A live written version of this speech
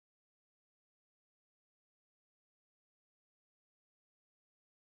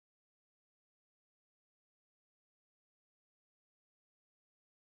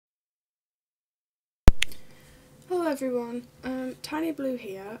Hello everyone, Tiny Blue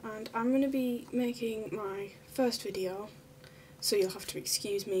here, and I'm going to be making my first video, so you'll have to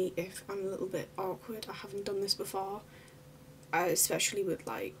excuse me if I'm a little bit awkward. I haven't done this before, especially with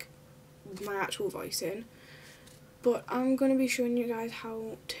like my actual voice in, but I'm going to be showing you guys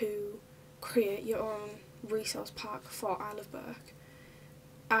how to create your own resource pack for isleofberk.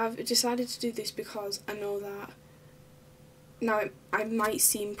 I've decided to do this because I know that now, it might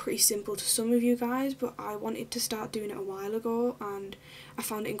seem pretty simple to some of you guys, but I wanted to start doing it a while ago and I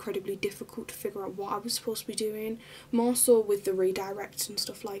found it incredibly difficult to figure out what I was supposed to be doing, more so with the redirects and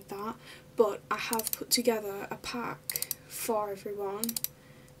stuff like that. But I have put together a pack for everyone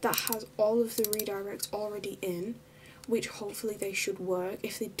that has all of the redirects already in, which hopefully they should work.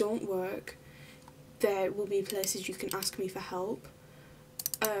 If they don't work, there will be places you can ask me for help,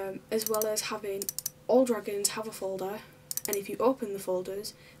 as well as having all dragons have a folder. And if you open the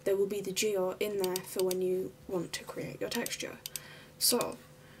folders, there will be the geo in there for when you want to create your texture. So,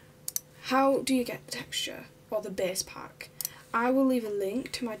 how do you get the texture, or the base pack? I will leave a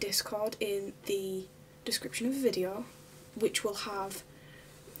link to my Discord in the description of the video, which will have,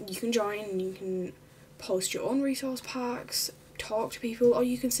 you can join and you can post your own resource packs, talk to people, or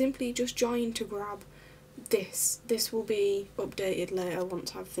you can simply just join to grab this. This will be updated later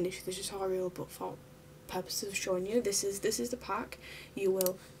once I've finished the tutorial, but for purposes of showing you, this is the pack. You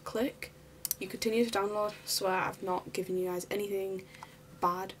will click, you continue to download, swear I've not given you guys anything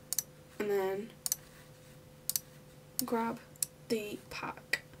bad, and then grab the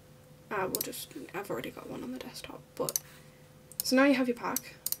pack. I've already got one on the desktop, but so now you have your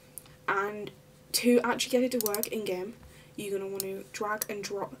pack, and to actually get it to work in game, you're going to want to drag and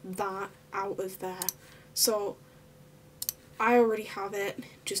drop that out of there. So I already have it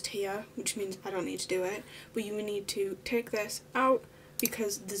just here, which means I don't need to do it, but you will need to take this out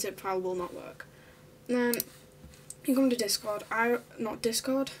because the zip file will not work. And then you come to Discord,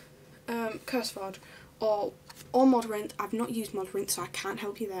 CurseForge, or Modrinth. I've not used Modrinth, so I can't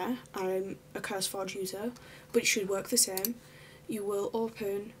help you there. I'm a CurseForge user, but it should work the same. You will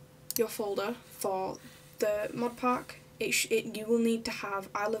open your folder for the mod pack. You will need to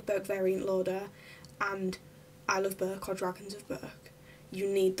have isleofberk variant loader and isleofberk or Dragons of Berk. You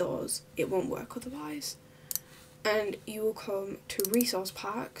need those, it won't work otherwise. And you will come to resource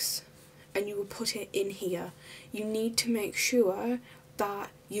packs and you will put it in here. You need to make sure that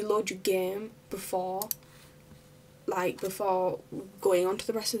you load your game before going on to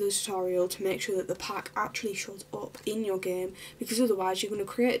the rest of the tutorial, to make sure that the pack actually shows up in your game, because otherwise you're going to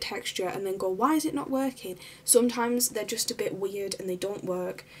create a texture and then go, why is it not working? Sometimes they're just a bit weird and they don't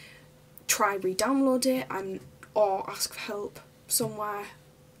work. Try re-download it or ask for help somewhere.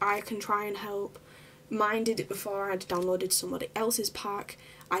 I can try and help. Mine did it before. I downloaded somebody else's pack.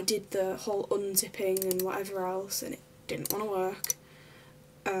 I did the whole unzipping and whatever else and it didn't want to work.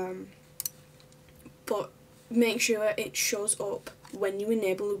 But make sure it shows up when you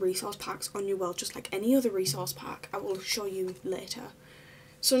enable the resource packs on your world, just like any other resource pack. I will show you later.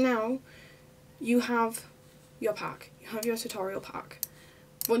 So now you have your pack. You have your tutorial pack.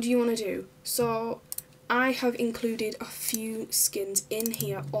 What do you want to do? So I have included a few skins in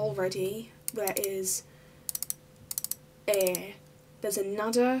here already. There's a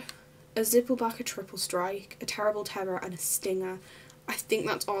Nada, a Zippleback, a Triple Strike, a Terrible Terror and a Stinger. I think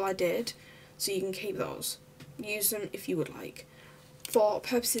that's all I did, so you can keep those. Use them if you would like. For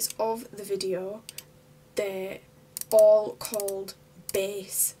purposes of the video, they're all called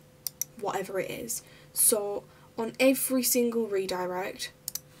base whatever it is. So on every single redirect,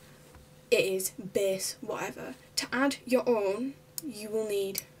 it is base whatever. To add your own, you will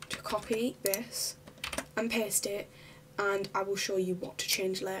need to copy this and paste it, and I will show you what to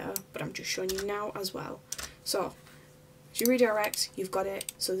change later, but I'm just showing you now as well. So as you redirect, you've got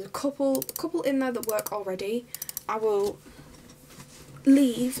it. So there's a couple in there that work already. I will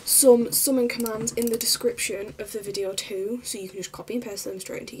leave some summon commands in the description of the video too, so you can just copy and paste them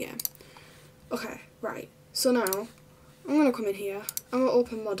straight into game. Okay, right. So now I'm going to come in here, I'm going to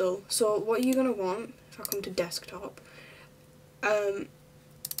open model. So what you're going to want, if I come to desktop, come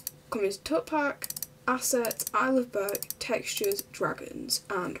into Tut Pack, Assets, isleofberk, Textures, Dragons,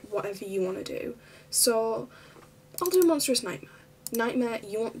 and whatever you want to do. So I'll do Monstrous Nightmare. Nightmare,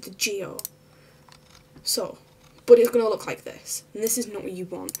 you want the geo. So, but it's going to look like this, and this is not what you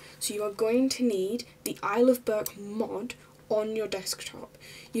want. So you are going to need the isleofberk mod on your desktop.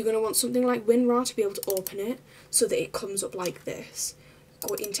 You're going to want something like WinRAR to be able to open it so that it comes up like this.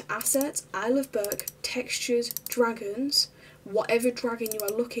 Go into Assets, isleofberk, Textures, Dragons, whatever dragon you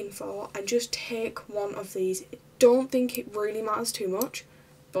are looking for, and just take one of these. Don't think it really matters too much,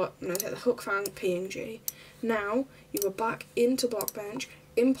 but I'm going to take the Hookfang PNG. Now you go back into Blockbench,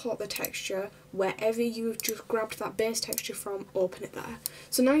 import the texture, wherever you've just grabbed that base texture from, open it there.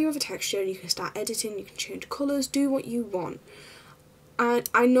 So now you have a texture, you can start editing, you can change colours, do what you want. And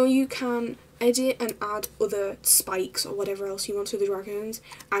I know you can edit and add other spikes or whatever else you want to the dragons.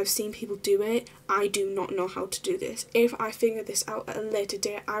 I've seen people do it. I do not know how to do this. If I figure this out at a later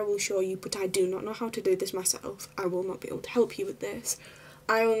date, I will show you, but I do not know how to do this myself. I will not be able to help you with this.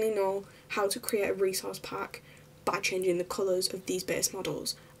 I only know how to create a resource pack by changing the colours of these base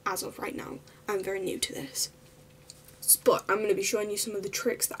models as of right now. I'm very new to this. But I'm going to be showing you some of the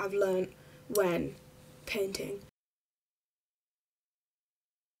tricks that I've learned when painting.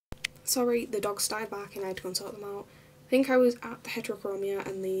 Sorry, the dogs started barking, I had to go and sort them out. I think I was at the heterochromia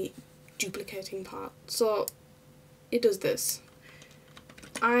and the duplicating part. So, it does this.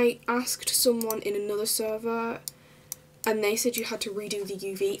 I asked someone in another server and they said you had to redo the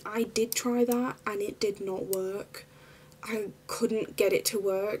UV. I did try that and it did not work. I couldn't get it to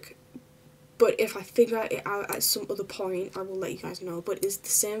work. But if I figure it out at some other point, I will let you guys know. But it's the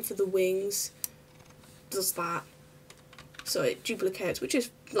same for the wings. Does that. So it duplicates, which is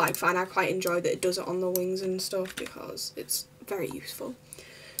like fine. I quite enjoy that it does it on the wings and stuff because it's very useful.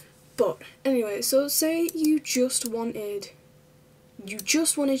 But anyway, so say you just wanted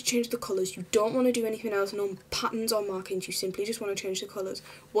to change the colours, you don't want to do anything else, no patterns or markings, you simply just want to change the colours.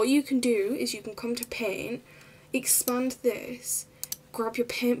 What you can do is you can come to paint, expand this, grab your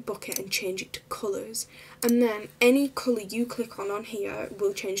paint bucket and change it to colours, and then any colour you click on here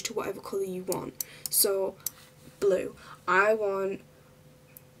will change to whatever colour you want. So blue, I want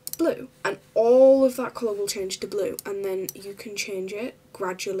blue, and all of that colour will change to blue, and then you can change it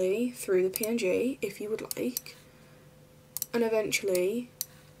gradually through the PNG if you would like, and eventually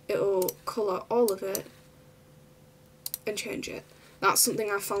it'll colour all of it and change it. That's something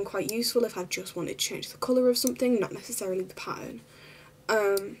I found quite useful if I just wanted to change the colour of something, not necessarily the pattern.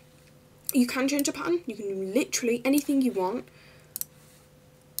 You can change a pattern, you can do literally anything you want.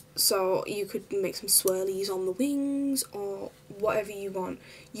 So you could make some swirlies on the wings or whatever you want.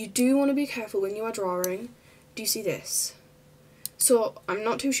 You do want to be careful when you are drawing. Do you see this? So I'm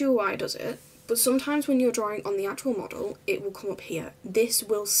not too sure why it does it, but sometimes when you're drawing on the actual model, it will come up here. This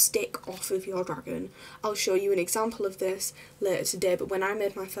will stick off of your dragon. I'll show you an example of this later today, but when I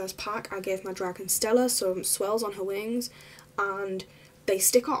made my first pack, I gave my dragon Stella some swirls on her wings, and they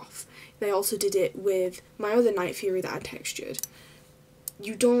stick off. They also did it with my other Night Fury that I textured.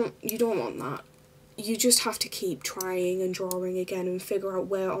 You don't want that. You just have to keep trying and drawing again and figure out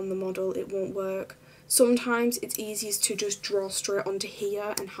where on the model it won't work. Sometimes it's easiest to just draw straight onto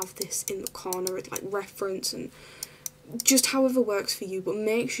here and have this in the corner with like reference, and just however works for you, but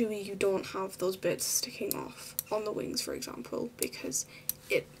make sure you don't have those bits sticking off on the wings, for example, because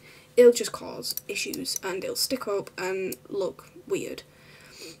it'll just cause issues and it'll stick up and look weird.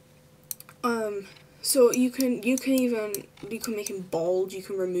 So you can make them bold, you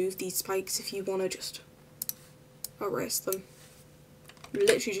can remove these spikes if you want to just erase them.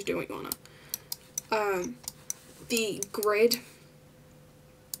 Literally just do what you want to. The grid,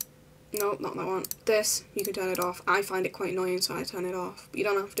 no, not that one. This, you can turn it off. I find it quite annoying, so I turn it off. But you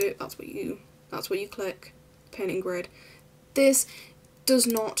don't have to, that's what you click, painting grid. This does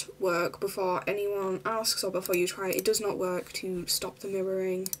not work, before anyone asks or before you try it. It does not work to stop the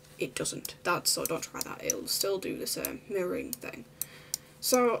mirroring. It doesn't. So don't try that. It'll still do the same mirroring thing.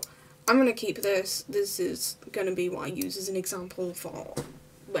 So I'm going to keep this. This is going to be what I use as an example for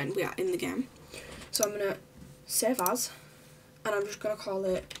when we are in the game. So I'm going to save as, and I'm just going to call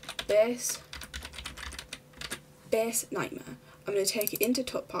it base nightmare. I'm going to take it into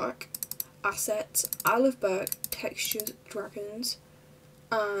toutorial, assets, isleofberk, textures, dragons,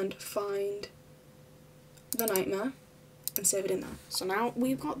 and find the nightmare and save it in there. So now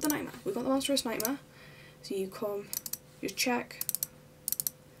we've got the nightmare. We've got the monstrous nightmare. So you come, just check,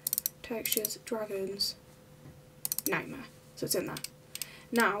 textures, dragons, nightmare. So it's in there.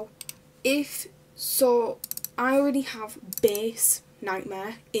 Now, I already have base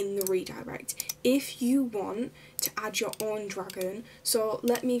nightmare in the redirect. If you want to add your own dragon, so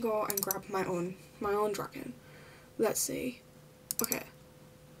let me go and grab my own dragon. Let's see. Okay.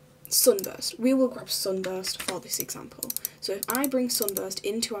 Sunburst. We will grab Sunburst for this example. So if I bring Sunburst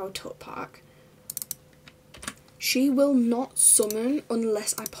into our tut pack, she will not summon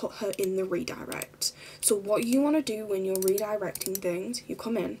unless I put her in the redirect. So what you want to do when you're redirecting things, you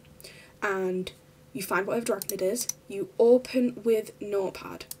come in and you find whatever dragon it is, you open with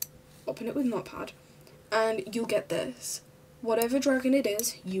Notepad. Open it with Notepad and you'll get this. Whatever dragon it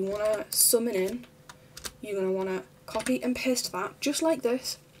is you want to summon in, you're going to want to copy and paste that just like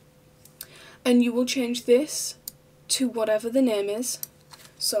this. and you will change this to whatever the name is.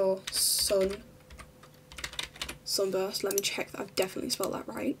 So sunburst. Let me check that I've definitely spelled that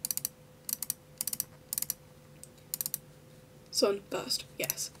right. Sunburst,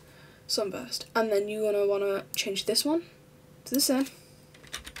 yes, sunburst. And then you're gonna wanna change this one to the same.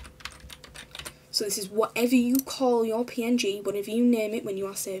 So this is whatever you call your PNG, whatever you name it when you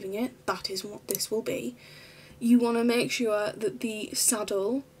are saving it, that is what this will be. You want to make sure that the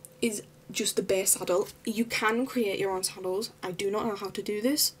saddle is just the base saddle. You can create your own saddles. I do not know how to do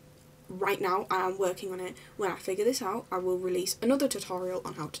this right now. I am working on it. When I figure this out, I will release another tutorial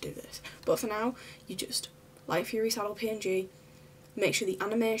on how to do this. But for now, you just Light Fury saddle PNG, make sure the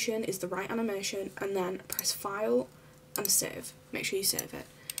animation is the right animation, and then press File and Save. Make sure you save it.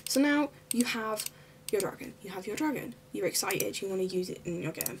 So now you have your dragon. You're excited, you want to use it in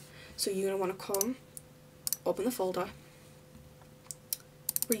your game. So you're going to want to come, open the folder,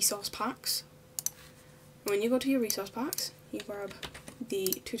 resource packs. When you go to your resource packs, you grab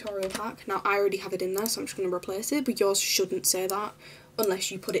the tutorial pack. Now I already have it in there, so I'm just going to replace it, but yours shouldn't say that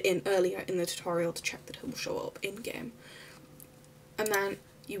unless you put it in earlier in the tutorial to check that it will show up in game. And then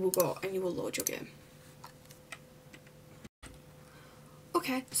you will go and you will load your game.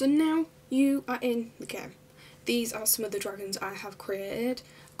 Okay, so now you are in the game. These are some of the dragons I have created.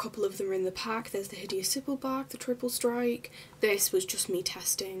 A couple of them are in the pack. There's the hideous sippleback, the triple strike. This was just me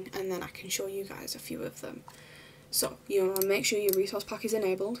testing, and then I can show you guys a few of them. So you want to make sure your resource pack is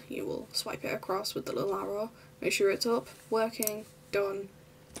enabled. You will swipe it across with the little arrow. Make sure it's up, working, done.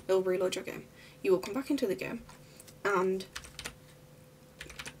 It'll reload your game. You will come back into the game, and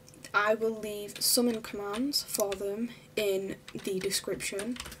I will leave summon commands for them in the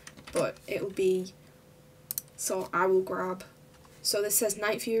description, but it will be, so I will grab, so this says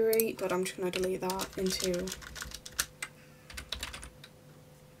Night Fury, but I'm just going to delete that into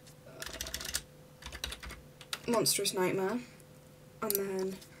Monstrous Nightmare, and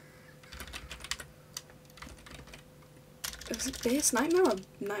then, was it Base Nightmare or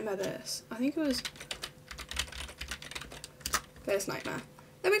Nightmare Base? I think it was Base Nightmare.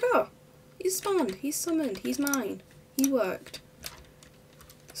 There we go! He's spawned, he's summoned, he's mine. He worked.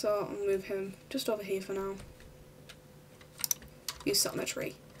 So I'll move him just over here for now. He's sat on a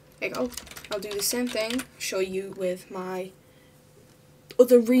tree. There you go. I'll do the same thing, show you with my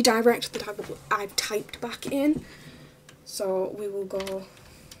other redirect that I've typed back in. So we will go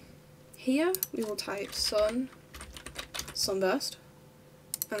here, we will type sunburst,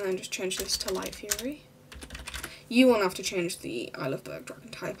 and then just change this to Light Fury. You won't have to change the isleofberk dragon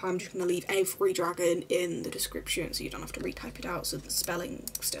type. I'm just going to leave every dragon in the description so you don't have to retype it out so the spelling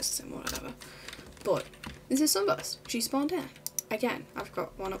stays the same or whatever. But this is Sunburst. She spawned in. Again, I've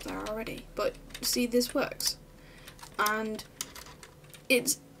got one up there already. But see, this works. And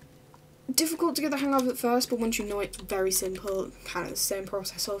it's difficult to get the hang of at first, but once you know it's very simple, kind of the same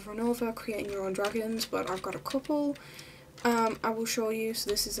process over and over, creating your own dragons. But I've got a couple I will show you. So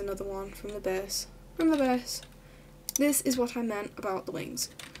this is another one from the base. This is what I meant about the wings.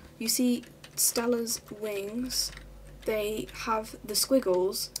 You see Stella's wings, they have the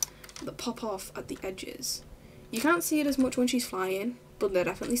squiggles that pop off at the edges. You can't see it as much when she's flying, but they're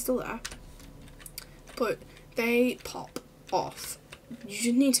definitely still there. But they pop off. You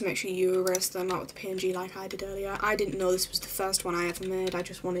just need to make sure you erase them out with the PNG like I did earlier. I didn't know this was the first one I ever made. I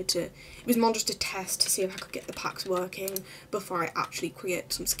just wanted to, it was more just a test to see if I could get the packs working before I actually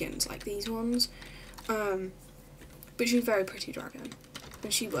create some skins like these ones. But she's a very pretty dragon,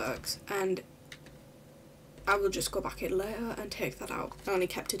 and she works, and I will just go back in later and take that out. I only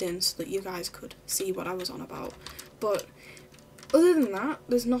kept it in so that you guys could see what I was on about. But other than that,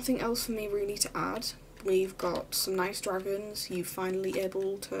 there's nothing else for me really to add. We've got some nice dragons. You're finally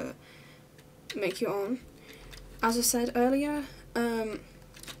able to make your own. As I said earlier,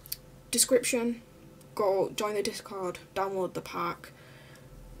 description, go join the Discord, download the pack,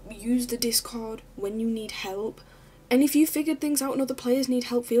 use the Discord when you need help. And if you figured things out and other players need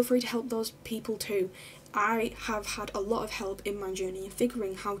help, feel free to help those people too. I have had a lot of help in my journey of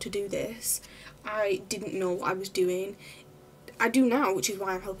figuring how to do this. I didn't know what I was doing. I do now, which is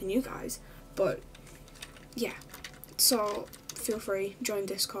why I'm helping you guys. But yeah, so feel free, join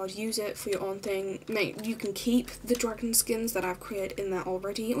Discord, use it for your own thing. You can keep the dragon skins that I've created in there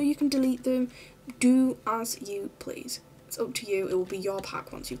already, or you can delete them. Do as you please. It's up to you. It will be your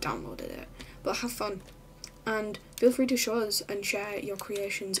pack once you've downloaded it. But have fun. And feel free to show us and share your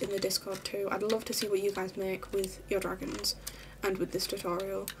creations in the Discord too. I'd love to see what you guys make with your dragons and with this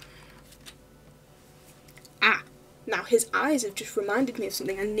tutorial. Now his eyes have just reminded me of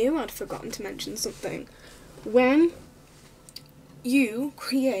something. I knew I'd forgotten to mention something. When you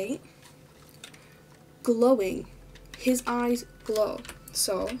create glowing. His eyes glow.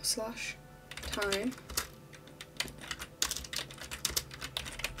 So /time.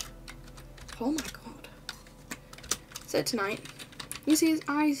 Oh my god. Set to night. You see his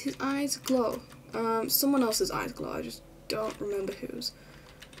eyes glow. Someone else's eyes glow, I just don't remember whose.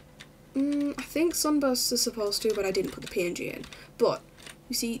 I think Sunbursts are supposed to, but I didn't put the PNG in. But,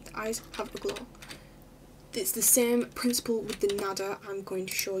 you see, the eyes have a glow. It's the same principle with the nada I'm going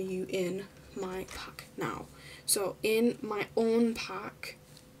to show you in my pack now. So, in my own pack,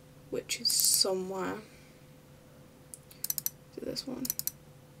 which is somewhere, is it this one?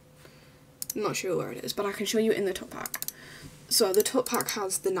 I'm not sure where it is, but I can show you in the top pack. So the top pack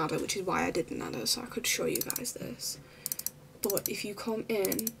has the nada, which is why I did the nada, so I could show you guys this. But if you come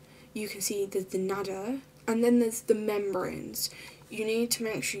in, you can see there's the nada, and then there's the membranes. You need to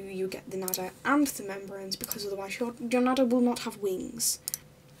make sure you get the nada and the membranes, because otherwise your nada will not have wings.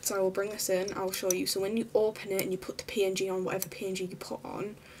 So I will bring this in, I'll show you. So when you open it and you put the PNG on, whatever PNG you put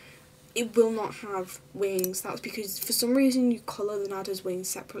on, it will not have wings. That's because for some reason you colour the nada's wings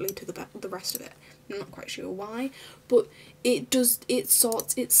separately to the rest of it. I'm not quite sure why, but it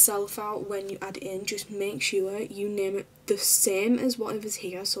sorts itself out when you add it in. Just make sure you name it the same as whatever's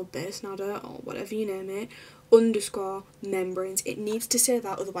here, so base nada or whatever you name it, underscore membranes. It needs to say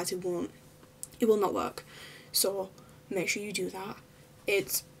that, otherwise it will not work. So make sure you do that.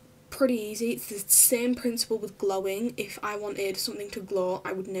 It's pretty easy. It's the same principle with glowing. If I wanted something to glow,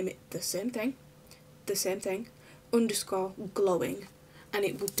 I would name it the same thing, underscore glowing, and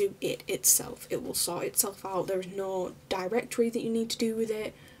it will do it itself. It will sort itself out. There is no directory that you need to do with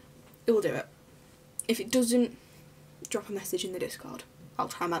it. It will do it. If it doesn't, drop a message in the Discord. I'll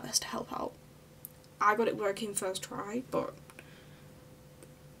try my best to help out. I got it working first try, but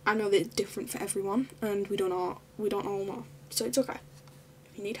I know that it's different for everyone, and we don't all know, so it's okay.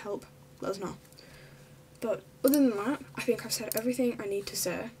 If you need help, let us know. But other than that, I think I've said everything I need to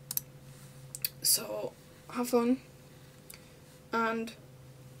say. So have fun, and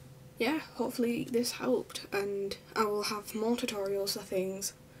yeah, hopefully this helped, and I will have more tutorials for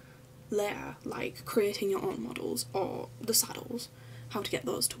things later, like creating your own models or the saddles, how to get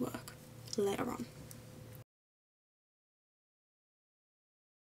those to work later on.